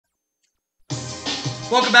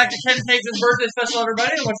Welcome back to Ken Hayes' birthday special,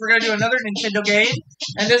 everybody, in which we're going to do another Nintendo game.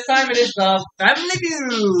 And this time it is the Family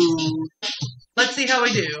Feud. Let's see how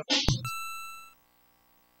we do.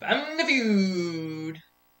 Family Feud.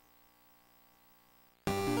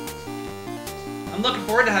 I'm looking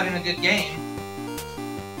forward to having a good game.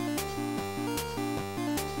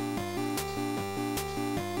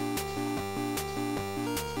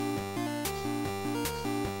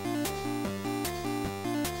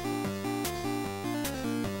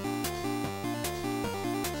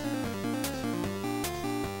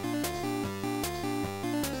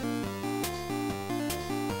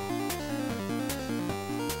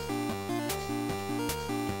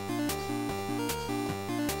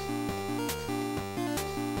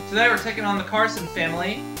 Today we're taking on the Carson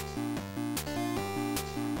family.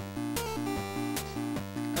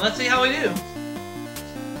 And let's see how we do.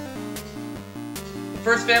 The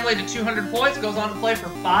first family to 200 points goes on to play for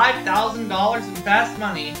 $5,000 in fast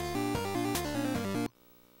money.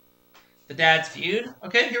 The Dad's Feud.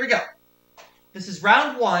 Okay, here we go. This is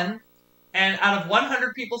round 1, and out of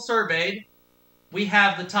 100 people surveyed, we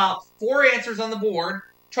have the top 4 answers on the board,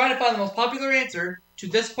 trying to find the most popular answer to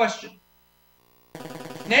this question.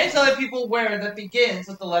 Name something people wear that begins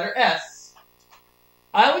with the letter S.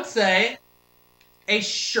 I would say a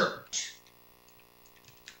shirt.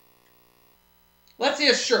 Let's see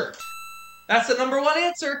a shirt. That's the number 1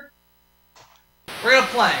 answer. We're going to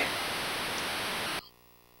play.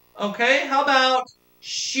 Okay, how about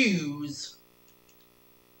shoes?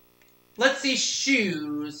 Let's see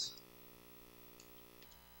shoes.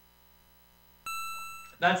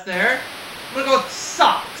 That's there. I'm going to go with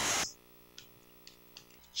socks.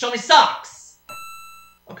 Show me socks.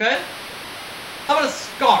 Okay. How about a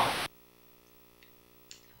scarf?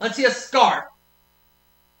 Let's see a scarf.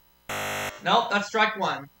 Nope, that's strike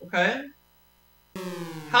 1. Okay.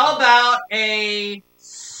 How about a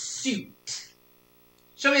suit?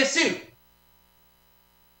 Show me a suit.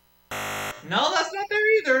 No, that's not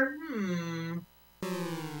there either.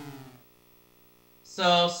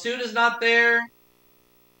 So, suit is not there.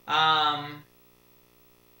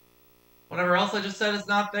 Whatever else I just said is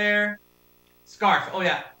not there. Scarf. Oh,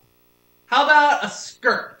 yeah. How about a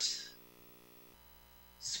skirt?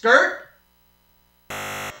 Skirt?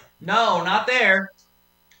 No, not there.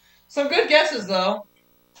 Some good guesses, though.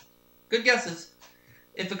 Good guesses.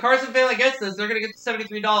 If the Carson family gets this, they're going to get the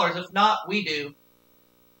 $73. If not, we do.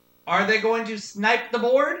 Are they going to snipe the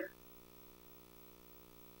board?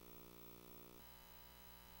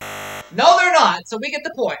 No, they're not. So we get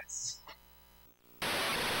the points.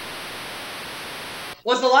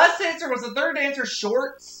 Was the last answer, was the third answer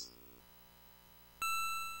shorts?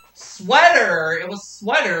 Sweater! It was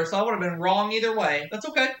sweater, so I would have been wrong either way. That's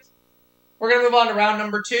okay. We're going to move on to round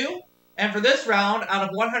number 2. And for this round, out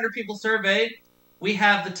of 100 people surveyed, we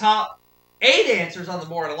have the top 8 answers on the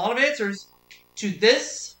board. A lot of answers to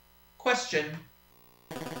this question.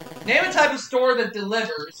 Name a type of store that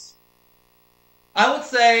delivers. I would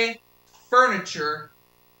say furniture.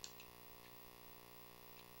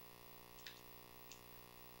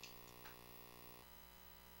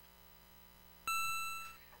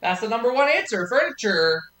 That's the number 1 answer,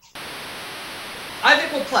 furniture. I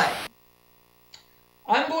think we'll play.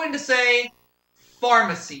 I'm going to say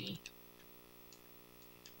pharmacy.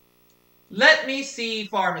 Let me see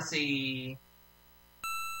pharmacy.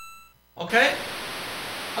 Okay.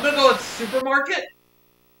 I'm going to go with supermarket.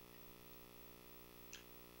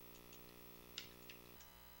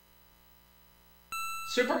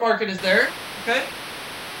 Supermarket is there. Okay.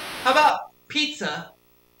 How about pizza?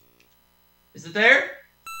 Is it there?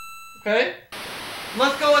 Okay.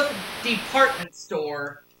 Let's go with department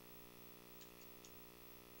store.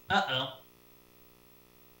 Uh-oh.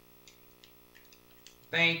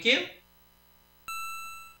 Thank you.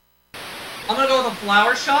 I'm gonna go with a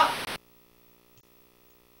flower shop.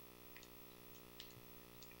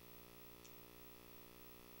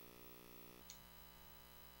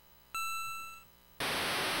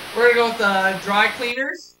 We're gonna go with dry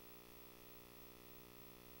cleaners.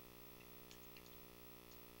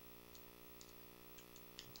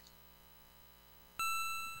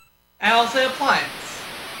 And I'll say appliance.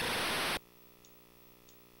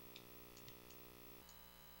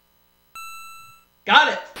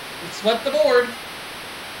 Got it. We swept the board.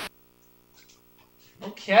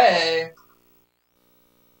 Okay.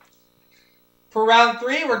 For round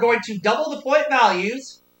 3, we're going to double the point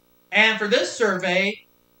values. And for this survey,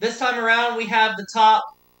 this time around, we have the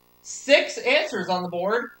top 6 answers on the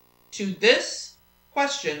board to this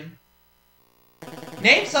question.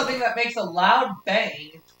 Name something that makes a loud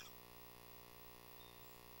bang.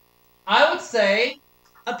 I would say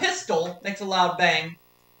A pistol makes a loud bang.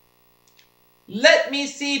 Let me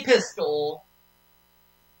see pistol.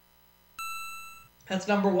 That's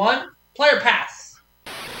number 1. Player pass.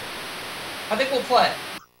 I think we'll play.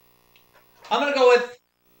 I'm going to go with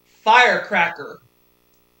firecracker.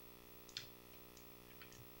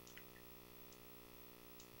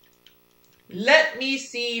 Let me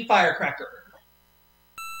see firecracker.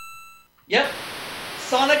 Yep.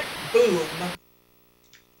 Sonic boom.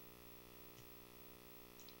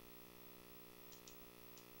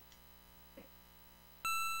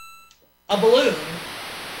 A balloon.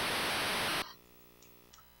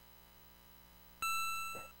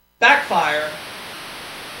 Backfire.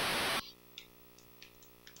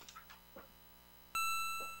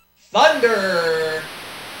 Thunder.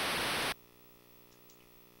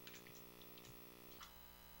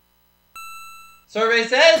 Survey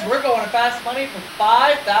says we're going to Fast Money for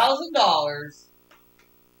 $5,000.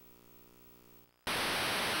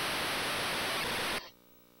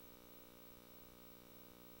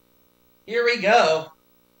 Here we go.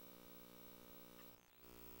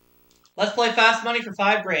 Let's play Fast Money for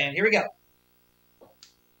 $5,000. Here we go.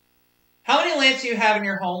 How many lamps do you have in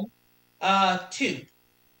your home? 2.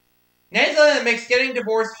 Name something that makes getting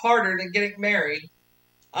divorced harder than getting married.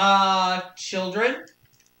 Children.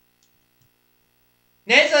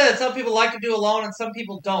 Name something that some people like to do alone and some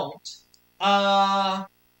people don't.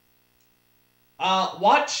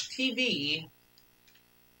 Watch TV.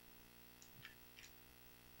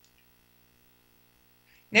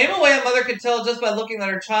 Name a way a mother could tell just by looking that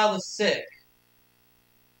her child is sick.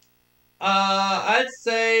 I'd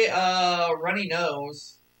say, runny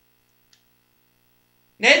nose.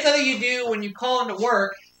 Name something you do when you call into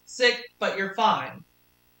work sick, but you're fine.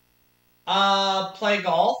 Play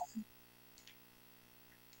golf.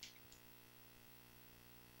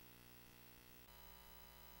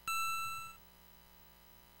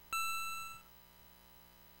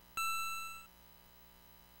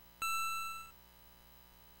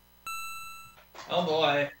 Oh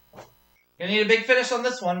boy. Gonna need a big finish on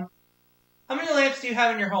this one. How many lamps do you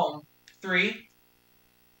have in your home? 3.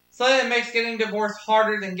 Something that makes getting divorced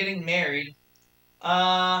harder than getting married.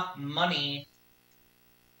 Money.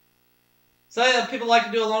 Something that people like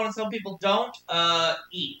to do alone and some people don't.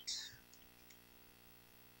 Eat.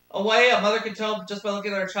 A way a mother can tell just by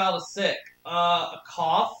looking at her child is sick. A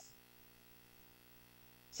cough.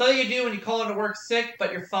 Something you do when you call into work sick,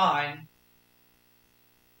 but you're fine.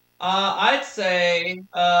 I'd say,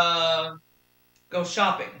 go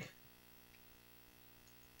shopping.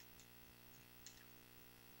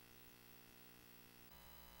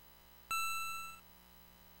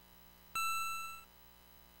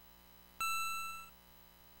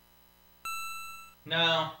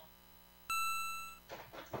 No.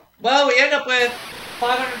 Well, we end up with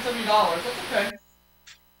 $570. That's okay.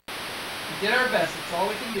 We did our best. That's all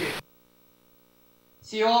we can do.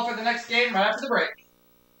 See you all for the next game right after the break.